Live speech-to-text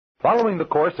Following the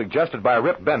course suggested by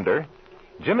Rip Bender,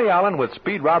 Jimmy Allen, with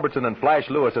Speed Robertson and Flash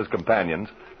Lewis as companions,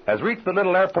 has reached the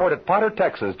little airport at Potter,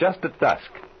 Texas, just at dusk.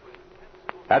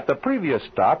 At the previous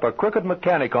stop, a crooked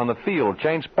mechanic on the field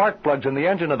changed spark plugs in the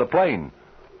engine of the plane,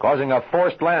 causing a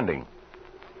forced landing.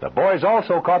 The boys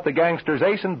also caught the gangsters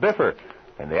Ace and Biffer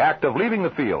in the act of leaving the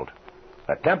field,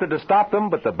 attempted to stop them,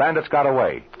 but the bandits got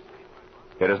away.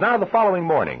 It is now the following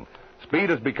morning. Speed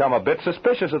has become a bit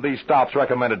suspicious of these stops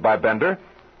recommended by Bender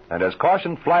and has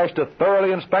cautioned Flash to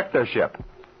thoroughly inspect their ship.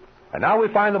 And now we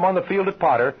find them on the field at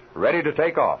Potter, ready to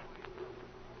take off.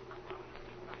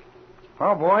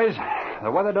 Well, boys,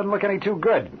 the weather doesn't look any too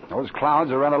good. Those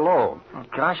clouds are rather low. Oh,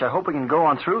 gosh, I hope we can go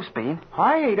on through, Speed.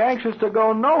 I ain't anxious to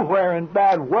go nowhere in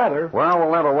bad weather. Well,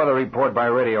 we'll have a weather report by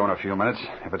radio in a few minutes.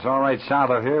 If it's all right south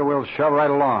of here, we'll shove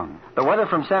right along. The weather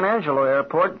from San Angelo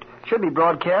Airport should be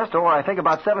broadcast, I think,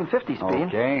 about 7:50, Speed.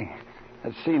 Okay.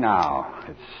 Let's see now.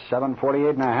 It's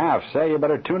 7:48 and a half. Say, you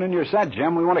better tune in your set,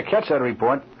 Jim. We want to catch that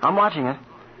report. I'm watching it.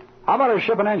 How about our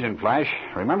ship and engine, Flash?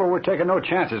 Remember, we're taking no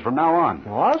chances from now on.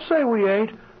 Well, I'll say we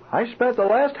ain't. I spent the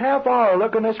last half hour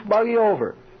looking this buggy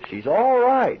over. She's all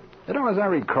right. You know, as I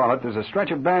recall it, there's a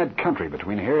stretch of bad country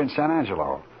between here and San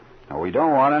Angelo. Now, we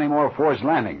don't want any more forced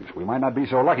landings. We might not be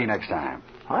so lucky next time.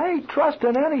 I ain't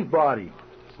trusting anybody.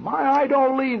 My eye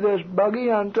don't leave this buggy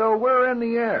until we're in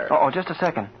the air. Oh, just a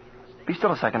second. Be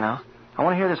still a second now. I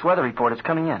want to hear this weather report. It's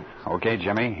coming in. Okay,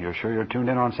 Jimmy. You're sure you're tuned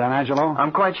in on San Angelo?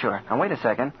 I'm quite sure. Now, wait a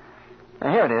second.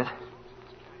 Here it is.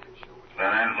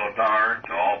 San Angelo Tower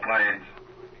to all planes.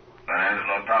 San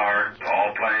Angelo Tower to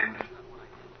all planes.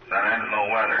 San Angelo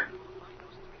weather.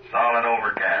 Solid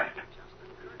overcast.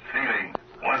 Ceiling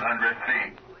 100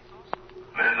 feet.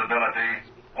 Visibility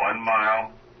 1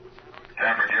 mile.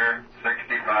 Temperature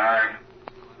 65.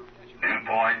 Dew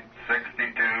point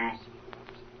 62.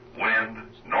 Wind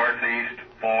northeast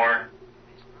 4.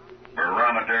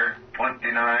 Barometer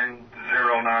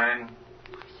 2909.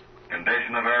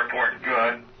 Condition of airport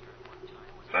good.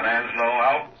 San Angelo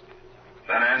out.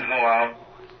 San Angelo out.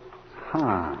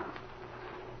 Huh.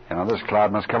 You know, this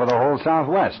cloud must cover the whole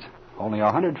southwest. Only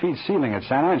 100 feet ceiling at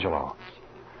San Angelo.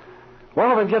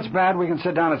 Well, if it gets bad, we can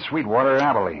sit down at Sweetwater or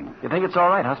Abilene. You think it's all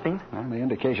right, huh, Speed? Well, the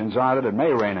indications are that it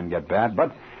may rain and get bad,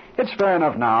 but it's fair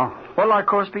enough now. What'll our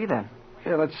course be then?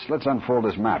 Here, let's unfold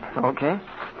this map. Okay.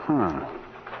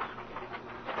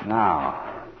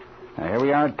 Now, here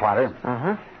we are at Potter.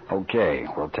 Uh-huh. Okay,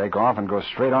 we'll take off and go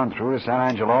straight on through to San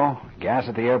Angelo, gas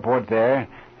at the airport there,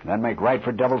 and then make right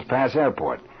for Devil's Pass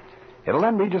Airport. It'll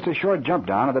then be just a short jump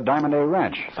down to the Diamond A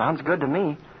Ranch. Sounds good to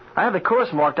me. I have the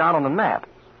course marked out on the map.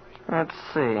 Let's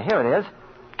see. Here it is.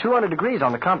 200 degrees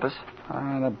on the compass.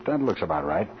 That looks about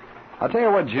right. I'll tell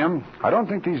you what, Jim. I don't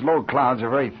think these low clouds are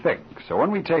very thick, so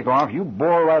when we take off, you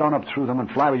bore right on up through them and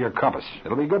fly with your compass.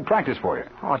 It'll be good practice for you.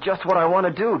 Oh, just what I want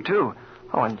to do, too.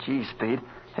 Oh, and gee, Speed,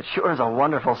 it sure is a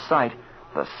wonderful sight.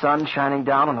 The sun shining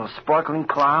down on those sparkling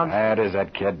clouds. That is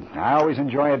that, kid. I always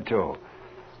enjoy it, too.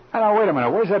 Now, wait a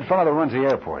minute. Where's that fellow that runs the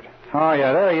airport? Oh,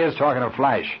 yeah, there he is talking to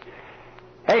Flash.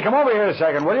 Hey, come over here a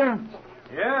second, will you?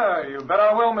 Yeah, you bet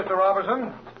I will, Mr.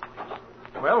 Robertson.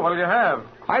 Well, what'll you have?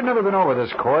 I've never been over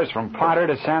this course from Potter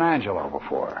to San Angelo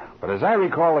before. But as I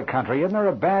recall the country, isn't there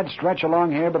a bad stretch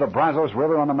along here by the Brazos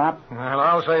River on the map? Well,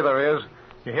 I'll say there is.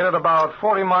 You hit it about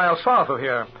 40 miles south of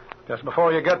here, just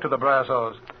before you get to the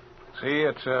Brazos. See,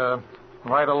 it's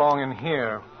right along in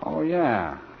here. Oh,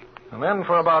 yeah. And then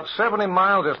for about 70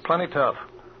 miles, it's plenty tough.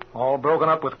 All broken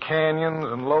up with canyons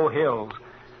and low hills.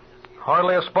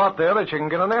 Hardly a spot there that you can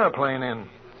get an airplane in.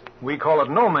 We call it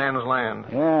no man's land.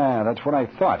 Yeah, that's what I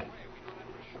thought.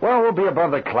 Well, we'll be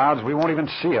above the clouds. We won't even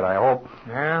see it, I hope.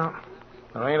 Yeah.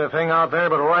 There ain't a thing out there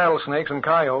but rattlesnakes and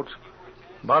coyotes.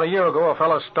 About a year ago, a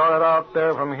fella started out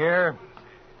there from here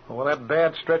with that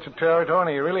bad stretch of territory, and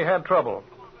he really had trouble.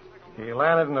 He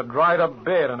landed in a dried-up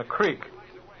bed in a creek,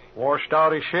 washed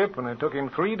out his ship, and it took him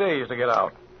 3 days to get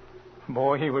out.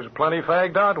 Boy, he was plenty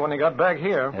fagged out when he got back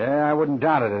here. Yeah, I wouldn't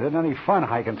doubt it. It isn't any fun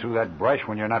hiking through that brush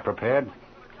when you're not prepared.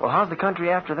 Well, how's the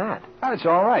country after that? It's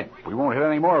all right. We won't hit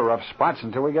any more rough spots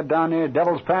until we get down near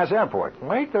Devil's Pass Airport.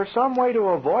 Ain't there some way to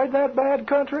avoid that bad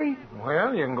country?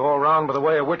 Well, you can go around by the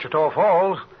way of Wichita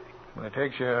Falls, but it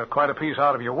takes you quite a piece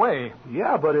out of your way.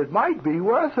 Yeah, but it might be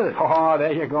worth it. Oh,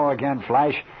 there you go again,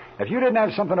 Flash. If you didn't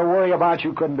have something to worry about,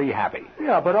 you couldn't be happy.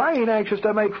 Yeah, but I ain't anxious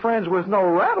to make friends with no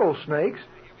rattlesnakes.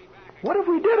 What if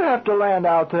we did have to land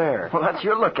out there? Well, that's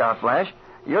your lookout, Flash.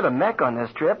 You're the mech on this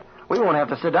trip. We won't have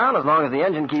to sit down as long as the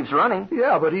engine keeps running.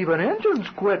 Yeah, but even engines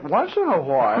quit once in a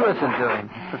while. Listen to him.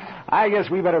 I guess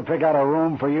we better pick out a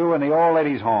room for you in the old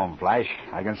ladies' home, Flash.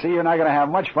 I can see you're not going to have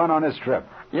much fun on this trip.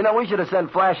 You know, we should have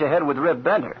sent Flash ahead with Rip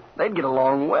Bender. They'd get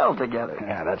along well together.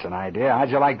 Yeah, that's an idea. How'd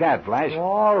you like that, Flash?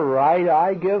 All right,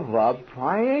 I give up.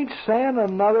 I ain't saying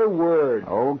another word.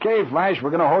 Okay, Flash, we're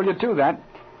going to hold you to that.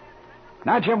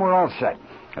 Now, Jim, we're all set.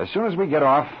 As soon as we get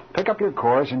off, pick up your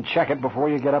course and check it before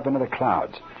you get up into the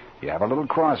clouds. You have a little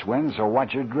crosswind, so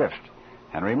watch your drift.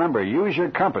 And remember, use your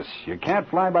compass. You can't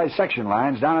fly by section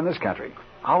lines down in this country.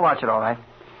 I'll watch it, all right.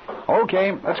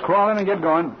 Okay, let's crawl in and get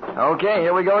going. Okay,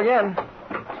 here we go again.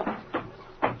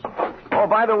 Oh,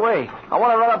 by the way, I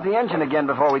want to run up the engine again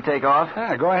before we take off.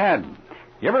 Yeah, go ahead.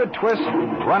 Give her a twist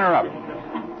and run her up.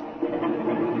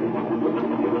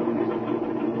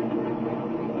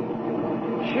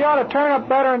 She ought to turn up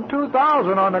better than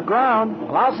 2,000 on the ground.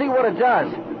 Well, I'll see what it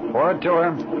does. Pour it to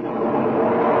her.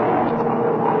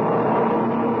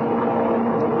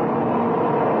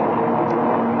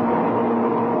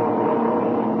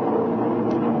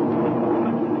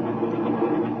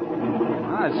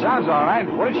 Sounds all right.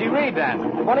 What did she read then?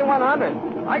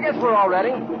 2,100. I guess we're all ready.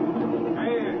 Hey,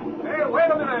 wait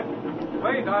a minute.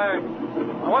 Wait, I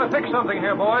want to fix something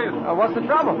here, boys. What's the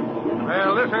trouble?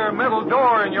 Well, this here metal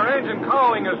door in your engine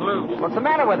cowling is loose. What's the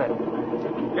matter with it?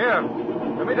 Here,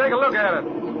 let me take a look at it.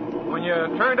 When you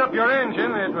turned up your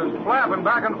engine, it was flapping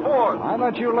back and forth. I'll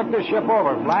let you look this ship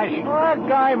over, Flash. That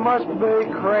guy must be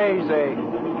crazy.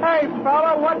 Hey,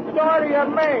 fella, what door do you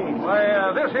mean?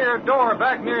 Why, this here door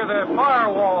back near the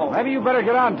firewall. Maybe you better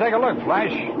get out and take a look,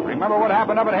 Flash. Remember what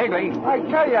happened up at Higley? I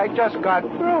tell you, I just got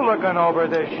through looking over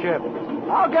this ship.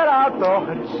 I'll get out, though,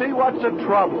 and see what's the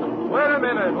trouble. Wait a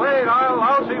minute. Wait,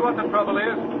 I'll see what the trouble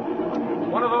is.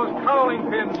 One of those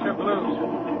cowling pins shipped loose.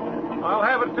 I'll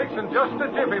have it fixed in just a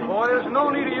jiffy, boy. There's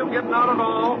no need of you getting out at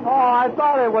all. Oh, I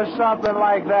thought it was something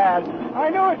like that.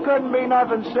 I knew it couldn't be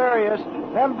nothing serious.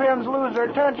 Them pins lose their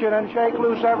tension and shake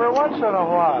loose every once in a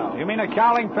while. You mean a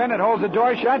cowling pin that holds the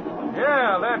door shut?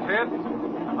 Yeah, that's it.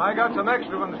 I got some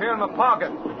extra ones here in my pocket.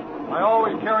 I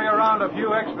always carry around a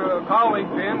few extra cowling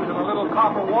pins and a little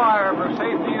copper wire for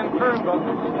safety in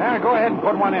turnbuckles. Yeah, go ahead and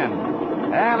put one in.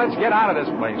 Yeah, let's get out of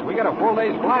this place. We got a full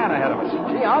day's flying ahead of us.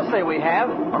 Gee, I'll say we have.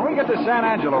 When we get to San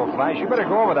Angelo, Flash, you better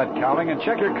go over that cowling and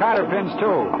check your cotter pins,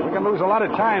 too. We can lose a lot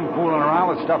of time fooling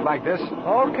around with stuff like this.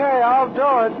 Okay, I'll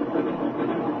do it.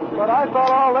 But I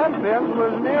thought all them pins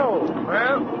was new.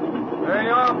 Well, there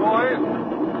you are, boys.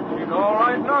 She's all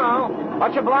right now.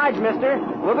 Much obliged, mister.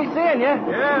 We'll be seeing you.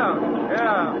 Yeah.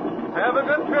 Have a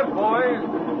good trip, boys.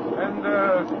 And,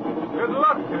 good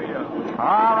luck to you.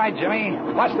 All right, Jimmy.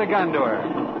 Watch the gun to her.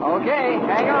 Okay,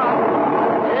 hang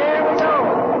on. Here we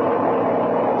go.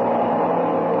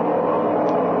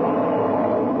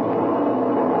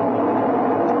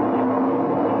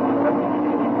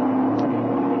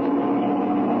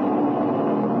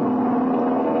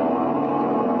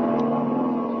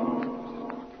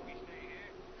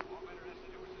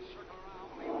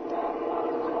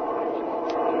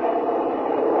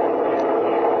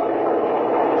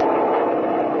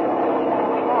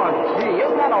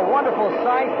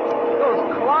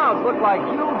 Like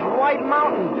huge white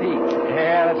mountain peaks.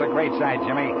 Yeah, that's a great sight,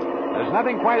 Jimmy. There's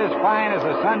nothing quite as fine as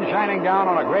the sun shining down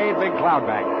on a great big cloud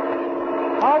bank.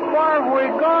 How far have we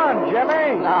gone,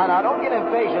 Jimmy? No, don't get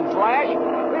impatient, Flash.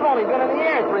 We've only been in the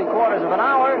air 3/4 of an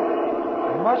hour.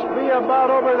 It must be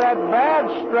about over that bad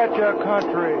stretch of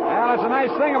country. Well, that's a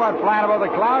nice thing about flying above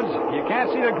the clouds. You can't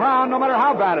see the ground no matter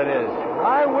how bad it is.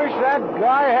 I wish that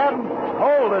guy hadn't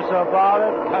told us about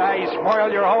it. He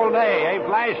spoiled your whole day, eh,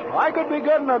 Flash? I could be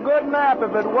getting a good nap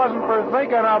if it wasn't for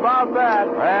thinking about that.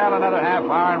 Well, another half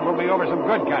hour and we'll be over some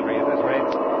good country at this rate.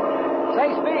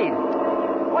 Say, Speed,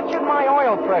 what should my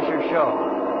oil pressure show?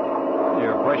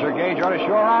 Your pressure gauge ought to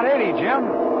show around 80, Jim.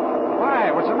 Why?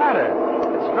 What's the matter?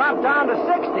 It's dropped down to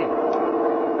 60.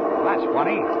 Well, that's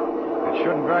funny. It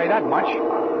shouldn't vary that much.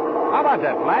 How about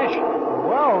that, Flash?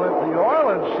 Well, if the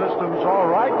oiling system's all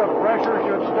right, the pressure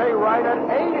should stay right at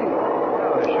 80.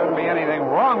 Well, there shouldn't be anything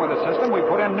wrong with the system. We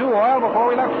put in new oil before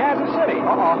we left Kansas City.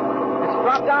 Uh-oh. It's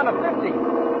dropped down to 50.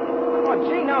 Oh,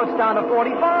 gee, now it's down to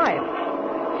 45.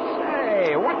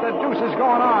 Say, what the deuce is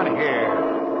going on here?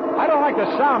 I don't like the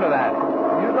sound of that.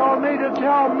 You don't need to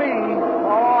tell me.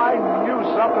 Oh, I knew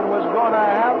something was going to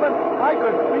happen. I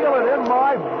could feel it in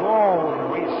my bones.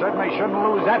 We certainly shouldn't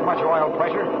lose that much oil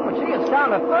pressure. Well, gee, it's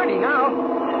down to 30 now.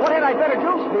 What had I better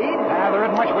do, Speed? There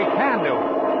isn't much we can do.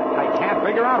 I can't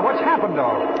figure out what's happened,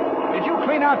 though. Did you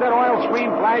clean out that oil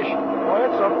screen, Flash? Well,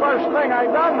 it's the first thing I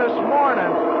done this morning.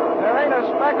 There ain't a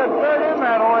speck of dirt in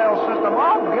that oil system.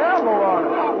 I'll gamble on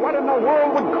it. What in the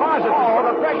world would cause it? Oh,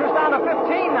 the pressure's down to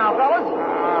 15 now, fellas.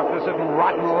 If this isn't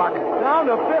rotten luck. Down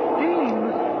to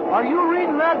 15. Are you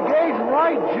reading that gauge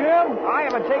right, Jim? I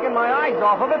haven't taken my eyes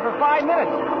off of it for 5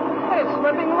 minutes. And it's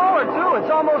slipping lower, too. It's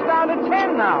almost down to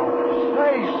 10 now.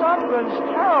 Say, something's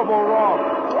terrible wrong.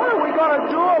 What are we going to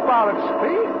do about it,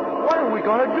 Speed? What are we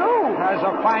going to do? Now's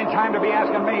a fine time to be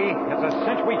asking me. It's a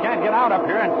cinch we can't get out up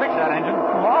here and fix that engine.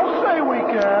 Well, I'll say we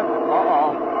can.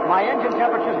 Uh-oh. My engine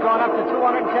temperature's gone up to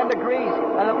 210 degrees,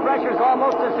 and the pressure's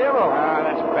almost to zero.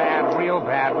 That's bad, real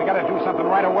bad. We got to do something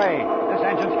right away. This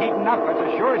engine's heating up. It's a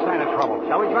sure sign of trouble.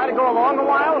 Shall we try to go along a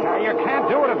while? You can't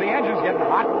do it if the engine's getting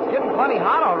hot. It's getting plenty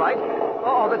hot, all right.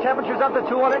 Uh-oh, the temperature's up to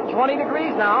 220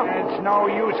 degrees now. It's no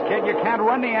use, kid. You can't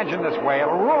run the engine this way.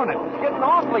 It'll ruin it. It's getting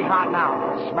awfully hot now.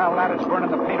 Smell that? It's burning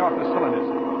the paint off the cylinders.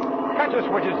 Catch your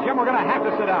switches, Jim. We're going to have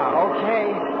to sit down.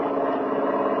 Okay.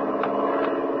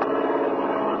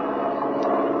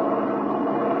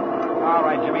 All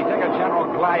right, Jimmy. Take a general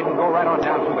glide and go right on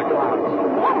down through the clouds.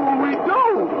 What will we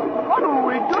do? What will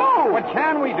we do? What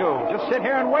can we do? Just sit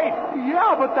here and wait.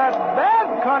 Yeah, but that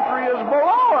bad country is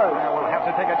below us. We'll have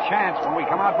to take a chance. When we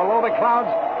come out below the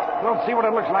clouds, we'll see what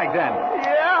it looks like then.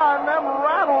 Yeah, and them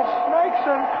rattlesnakes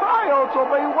and coyotes will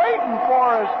be waiting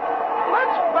for us.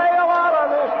 Let's bail out of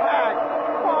this hack.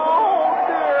 Oh,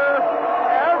 dear.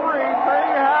 Everything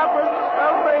happens to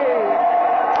me.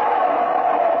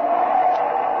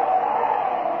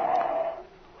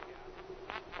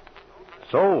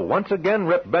 So, once again,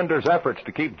 Rip Bender's efforts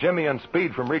to keep Jimmy and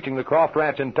Speed from reaching the Croft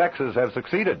Ranch in Texas have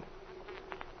succeeded.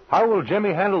 How will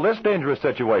Jimmy handle this dangerous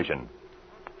situation?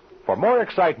 For more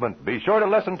excitement, be sure to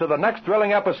listen to the next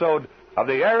thrilling episode of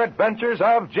The Air Adventures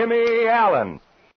of Jimmy Allen.